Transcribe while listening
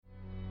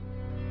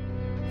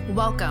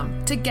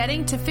Welcome to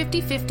Getting to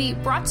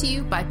 50-50, brought to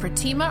you by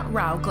Pratima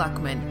Rao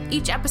Gluckman.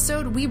 Each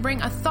episode, we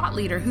bring a thought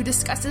leader who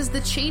discusses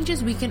the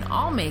changes we can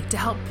all make to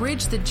help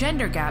bridge the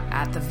gender gap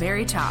at the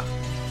very top.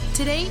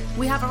 Today,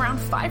 we have around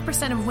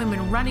 5% of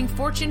women running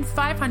Fortune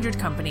 500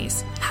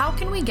 companies. How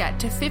can we get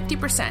to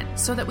 50%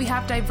 so that we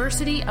have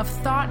diversity of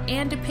thought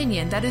and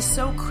opinion that is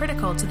so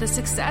critical to the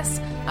success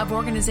of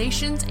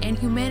organizations and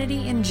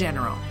humanity in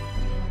general?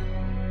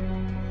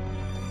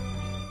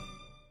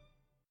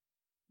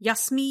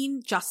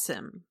 Yasmeen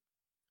Jassim,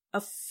 a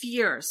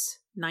fierce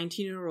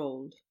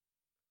 19-year-old.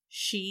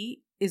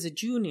 She is a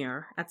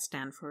junior at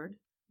Stanford,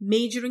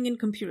 majoring in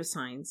computer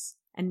science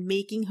and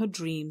making her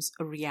dreams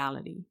a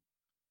reality.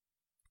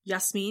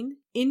 Yasmeen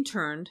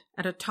interned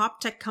at a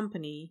top tech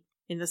company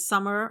in the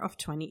summer of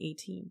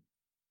 2018.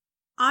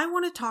 I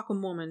want to talk a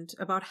moment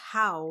about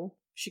how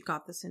she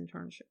got this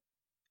internship.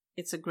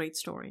 It's a great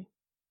story.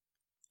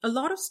 A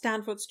lot of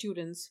Stanford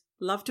students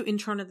love to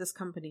intern at this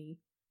company.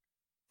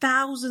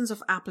 Thousands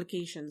of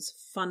applications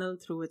funnel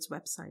through its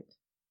website.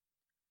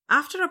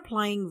 After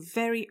applying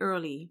very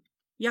early,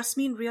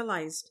 Yasmeen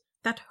realized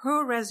that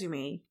her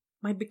resume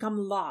might become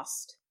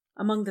lost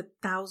among the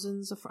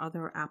thousands of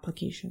other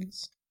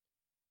applications.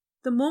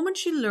 The moment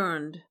she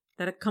learned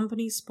that a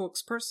company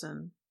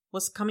spokesperson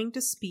was coming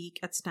to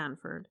speak at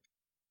Stanford,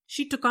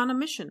 she took on a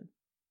mission,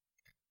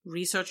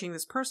 researching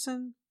this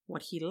person,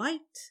 what he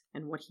liked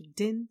and what he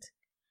didn't,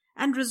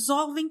 and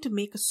resolving to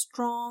make a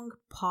strong,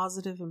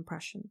 positive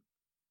impression.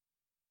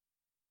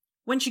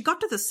 When she got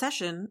to the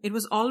session, it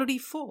was already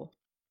full,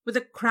 with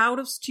a crowd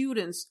of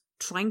students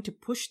trying to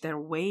push their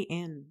way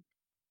in.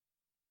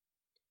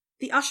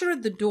 The usher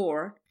at the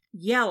door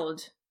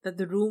yelled that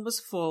the room was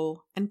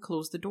full and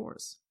closed the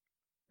doors.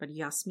 But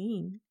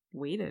Yasmeen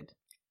waited.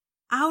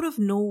 Out of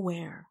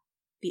nowhere,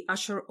 the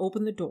usher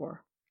opened the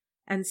door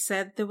and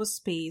said there was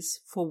space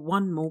for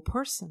one more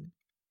person.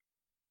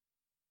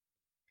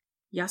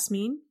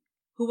 Yasmeen,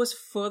 who was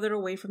further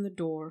away from the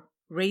door,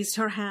 raised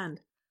her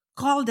hand,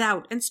 called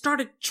out, and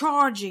started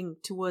charging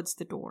towards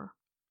the door.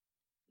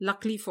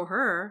 Luckily for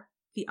her,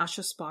 the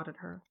usher spotted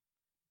her,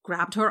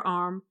 grabbed her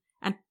arm,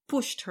 and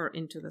pushed her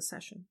into the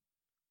session.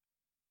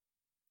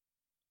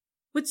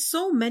 With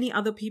so many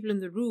other people in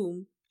the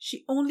room,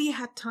 she only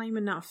had time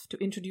enough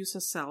to introduce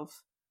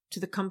herself to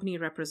the company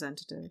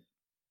representative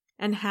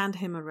and hand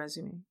him a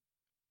resume.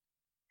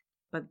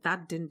 But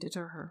that didn't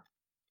deter her.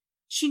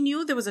 She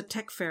knew there was a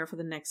tech fair for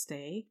the next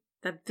day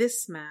that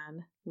this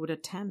man would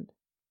attend.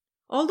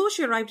 Although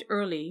she arrived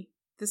early,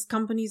 this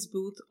company's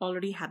booth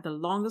already had the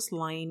longest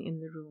line in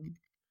the room.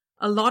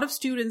 A lot of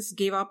students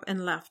gave up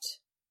and left,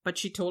 but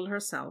she told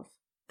herself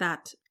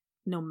that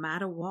no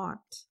matter what,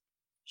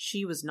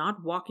 she was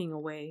not walking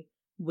away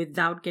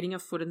without getting a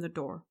foot in the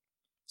door.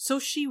 So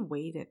she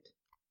waited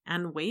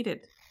and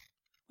waited.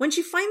 When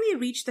she finally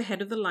reached the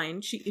head of the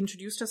line, she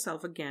introduced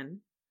herself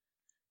again,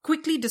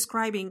 quickly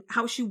describing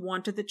how she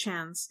wanted the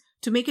chance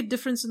to make a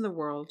difference in the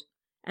world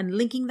and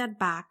linking that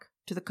back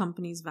to the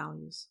company's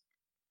values.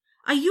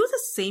 "Are you the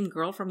same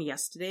girl from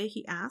yesterday?"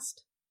 he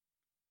asked.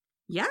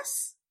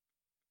 "Yes,"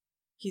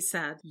 he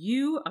said.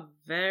 "You are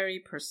very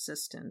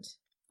persistent.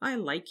 I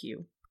like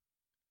you."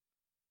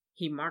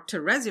 He marked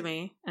her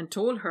resume and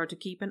told her to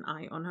keep an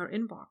eye on her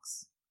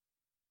inbox.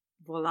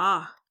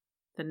 Voila!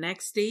 The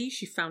next day,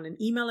 she found an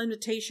email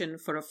invitation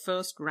for a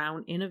first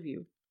round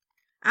interview.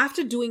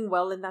 After doing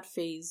well in that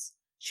phase,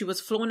 she was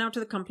flown out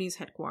to the company's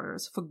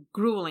headquarters for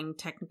grueling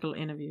technical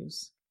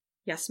interviews.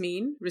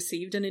 Yasmeen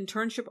received an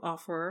internship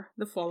offer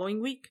the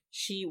following week.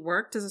 She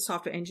worked as a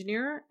software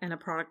engineer and a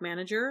product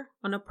manager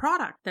on a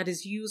product that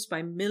is used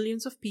by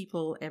millions of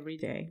people every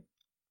day.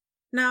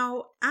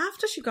 Now,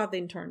 after she got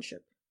the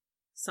internship,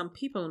 some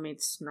people made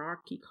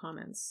snarky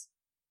comments,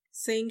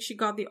 saying she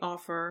got the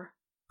offer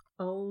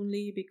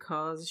only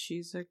because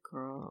she's a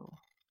girl.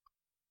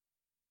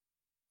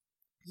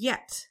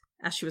 Yet,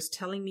 as she was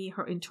telling me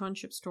her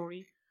internship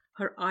story,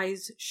 her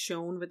eyes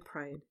shone with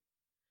pride.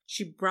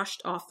 She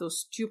brushed off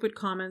those stupid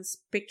comments,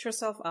 picked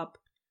herself up,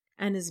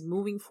 and is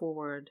moving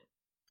forward,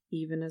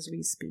 even as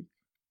we speak.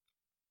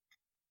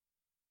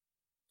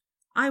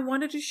 I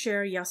wanted to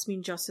share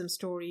Yasmeen Jassim's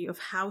story of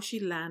how she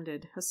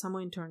landed her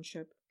summer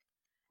internship,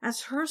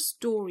 as her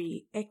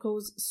story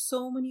echoes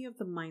so many of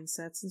the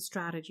mindsets and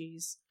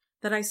strategies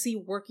that I see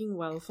working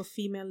well for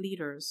female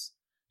leaders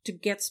to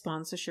get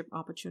sponsorship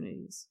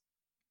opportunities.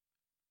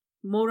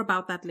 More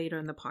about that later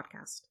in the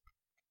podcast.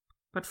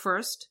 But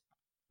first,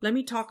 let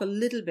me talk a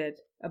little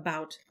bit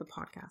about the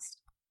podcast.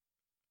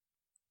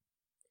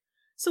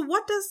 So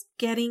what does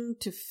getting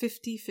to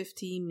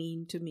 50-50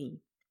 mean to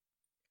me?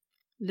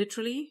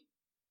 Literally,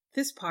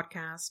 this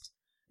podcast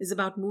is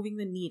about moving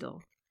the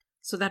needle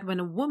so that when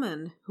a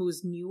woman who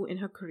is new in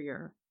her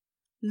career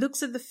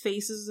looks at the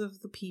faces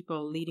of the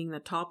people leading the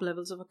top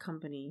levels of a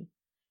company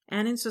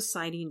and in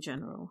society in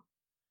general,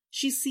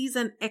 she sees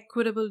an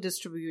equitable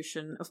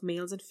distribution of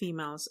males and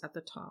females at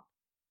the top.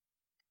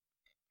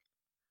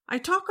 I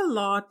talk a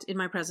lot in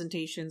my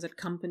presentations at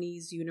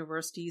companies,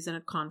 universities, and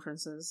at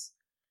conferences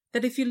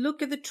that if you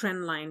look at the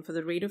trend line for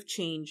the rate of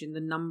change in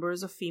the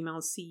numbers of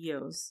female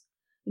CEOs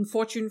in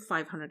Fortune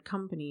 500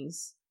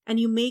 companies, and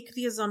you make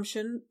the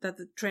assumption that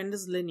the trend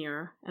is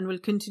linear and will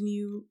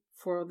continue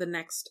for the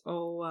next,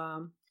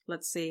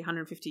 let's say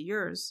 150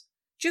 years,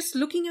 just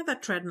looking at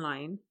that trend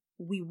line,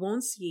 we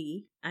won't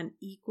see an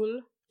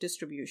equal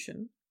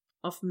distribution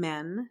of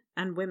men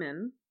and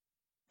women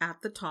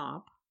at the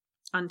top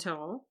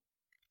until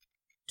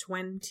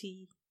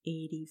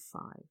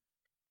 2085.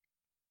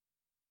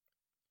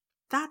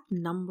 That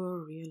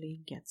number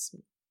really gets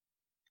me.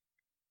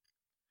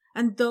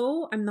 And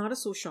though I'm not a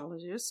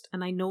sociologist,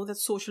 and I know that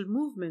social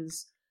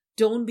movements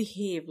don't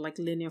behave like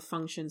linear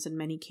functions in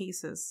many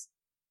cases,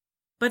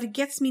 but it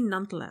gets me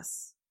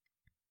nonetheless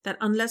that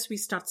unless we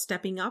start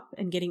stepping up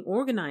and getting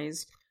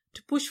organized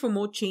to push for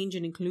more change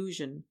and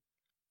inclusion,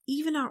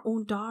 even our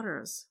own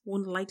daughters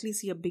won't likely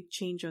see a big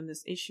change on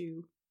this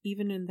issue,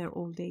 even in their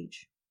old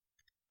age.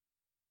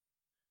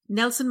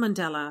 Nelson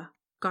Mandela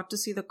got to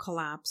see the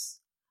collapse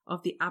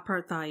of the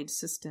apartheid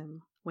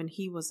system when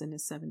he was in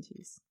his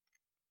 70s.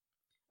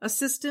 A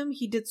system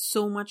he did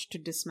so much to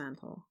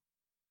dismantle,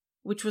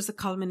 which was the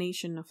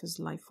culmination of his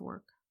life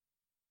work.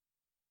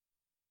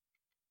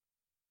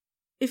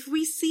 If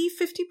we see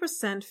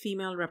 50%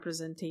 female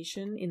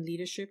representation in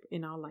leadership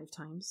in our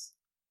lifetimes,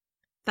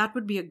 that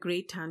would be a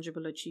great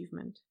tangible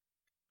achievement.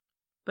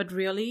 But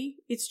really,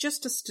 it's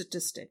just a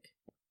statistic.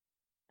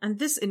 And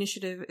this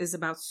initiative is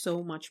about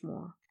so much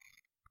more.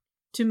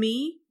 To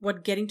me,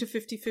 what getting to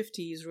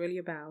 50-50 is really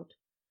about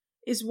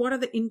is what are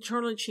the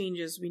internal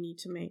changes we need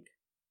to make?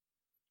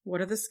 What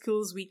are the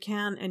skills we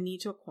can and need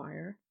to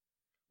acquire?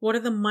 What are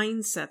the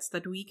mindsets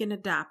that we can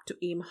adapt to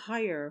aim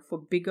higher for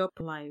bigger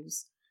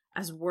lives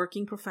as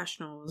working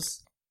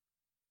professionals?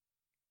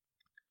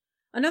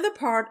 Another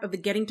part of the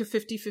getting to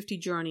 50-50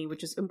 journey,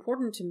 which is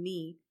important to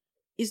me,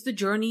 is the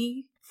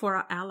journey for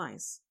our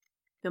allies,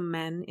 the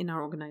men in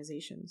our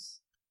organizations,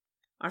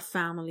 our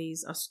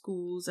families, our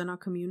schools, and our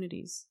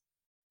communities.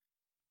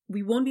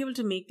 We won't be able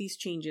to make these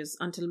changes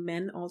until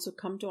men also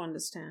come to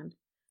understand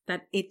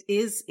that it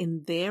is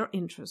in their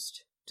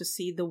interest to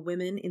see the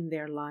women in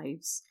their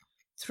lives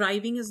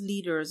thriving as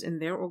leaders in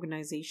their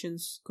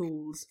organizations,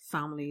 schools,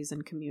 families,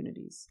 and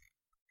communities.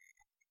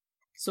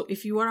 So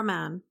if you are a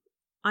man,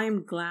 I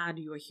am glad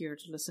you are here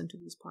to listen to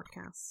these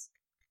podcasts.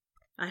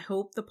 I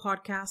hope the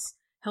podcasts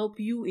help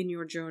you in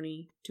your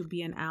journey to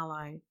be an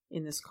ally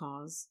in this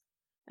cause,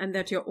 and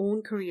that your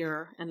own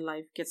career and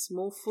life gets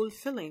more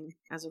fulfilling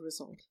as a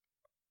result.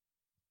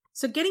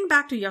 So getting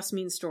back to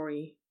Yasmin's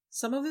story,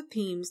 some of the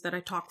themes that I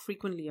talk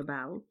frequently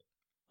about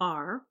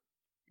are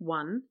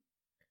 1.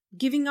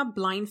 Giving up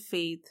blind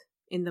faith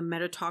in the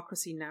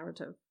meritocracy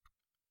narrative.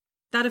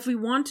 That if we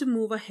want to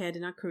move ahead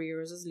in our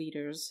careers as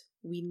leaders,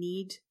 we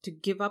need to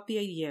give up the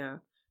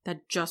idea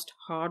that just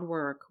hard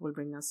work will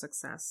bring us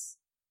success.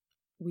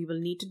 We will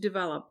need to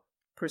develop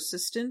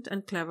persistent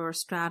and clever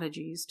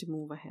strategies to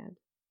move ahead.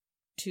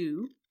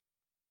 2.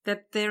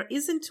 That there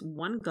isn't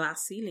one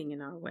glass ceiling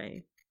in our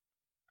way.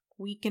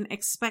 We can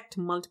expect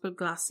multiple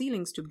glass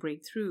ceilings to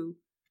break through,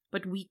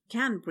 but we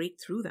can break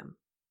through them.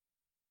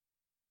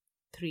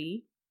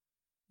 3.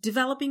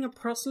 Developing a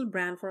personal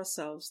brand for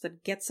ourselves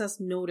that gets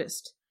us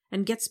noticed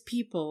and gets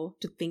people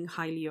to think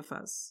highly of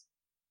us.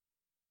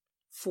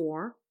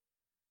 4.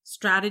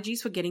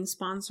 Strategies for getting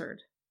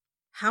sponsored.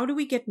 How do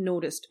we get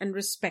noticed and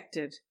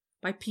respected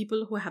by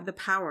people who have the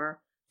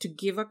power to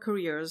give our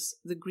careers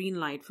the green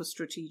light for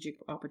strategic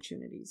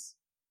opportunities?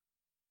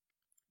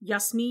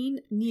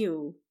 Yasmin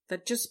knew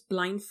that just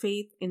blind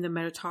faith in the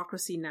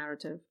meritocracy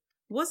narrative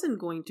wasn't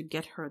going to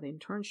get her the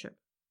internship.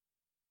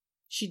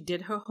 She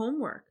did her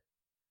homework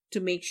to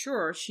make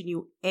sure she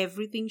knew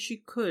everything she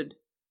could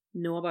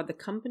know about the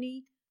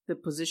company, the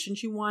position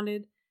she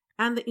wanted,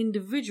 and the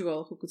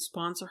individual who could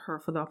sponsor her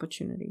for the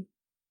opportunity.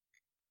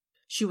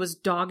 She was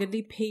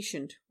doggedly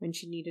patient when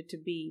she needed to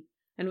be,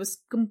 and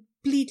was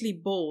completely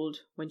bold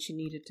when she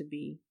needed to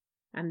be,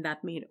 and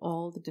that made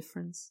all the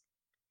difference.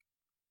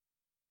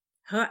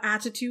 Her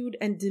attitude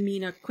and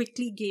demeanor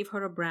quickly gave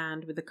her a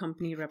brand with the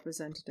company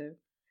representative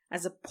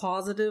as a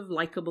positive,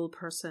 likable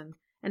person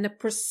and a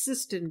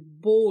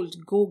persistent,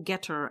 bold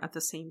go-getter at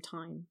the same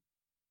time.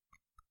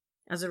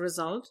 As a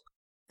result,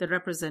 the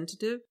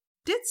representative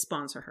did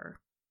sponsor her.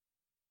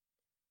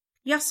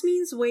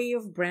 Yasmin's way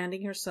of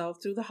branding herself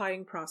through the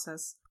hiring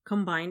process,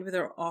 combined with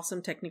her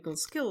awesome technical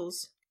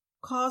skills,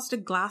 caused a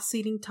glass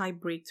ceiling type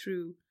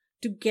breakthrough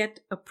to get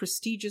a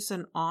prestigious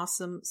and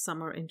awesome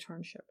summer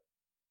internship.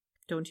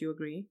 Don't you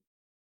agree?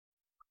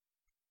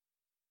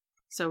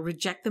 So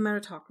reject the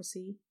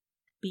meritocracy,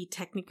 be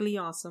technically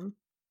awesome,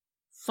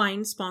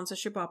 find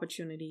sponsorship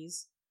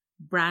opportunities,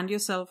 brand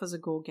yourself as a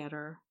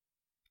go-getter,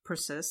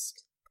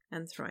 persist,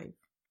 and thrive.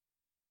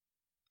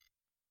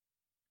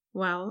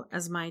 Well,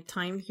 as my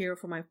time here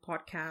for my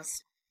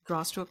podcast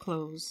draws to a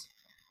close,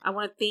 I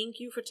want to thank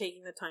you for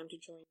taking the time to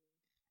join me.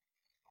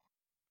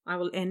 I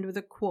will end with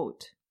a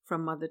quote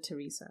from Mother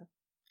Teresa.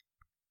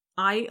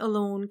 I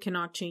alone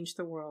cannot change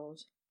the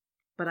world,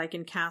 but I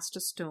can cast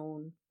a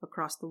stone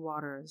across the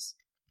waters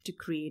to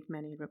create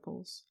many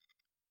ripples.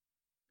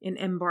 In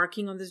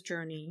embarking on this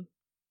journey,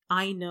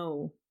 I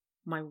know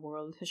my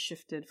world has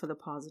shifted for the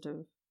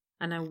positive,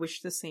 and I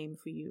wish the same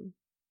for you.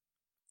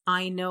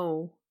 I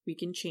know we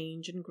can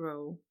change and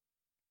grow.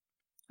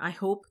 I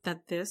hope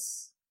that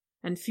this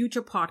and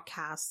future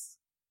podcasts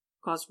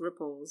cause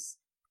ripples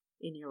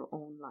in your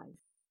own life.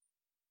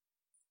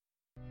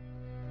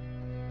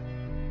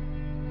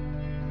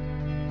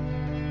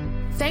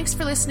 Thanks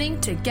for listening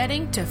to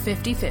Getting to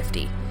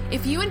 50/50.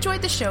 If you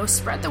enjoyed the show,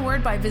 spread the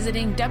word by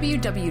visiting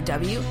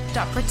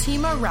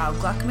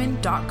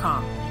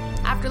www.pratimaraogluckman.com.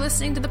 After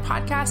listening to the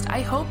podcast,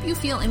 I hope you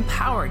feel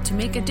empowered to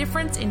make a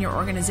difference in your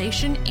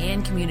organization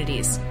and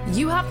communities.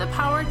 You have the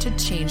power to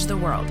change the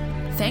world.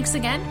 Thanks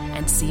again,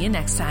 and see you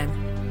next time.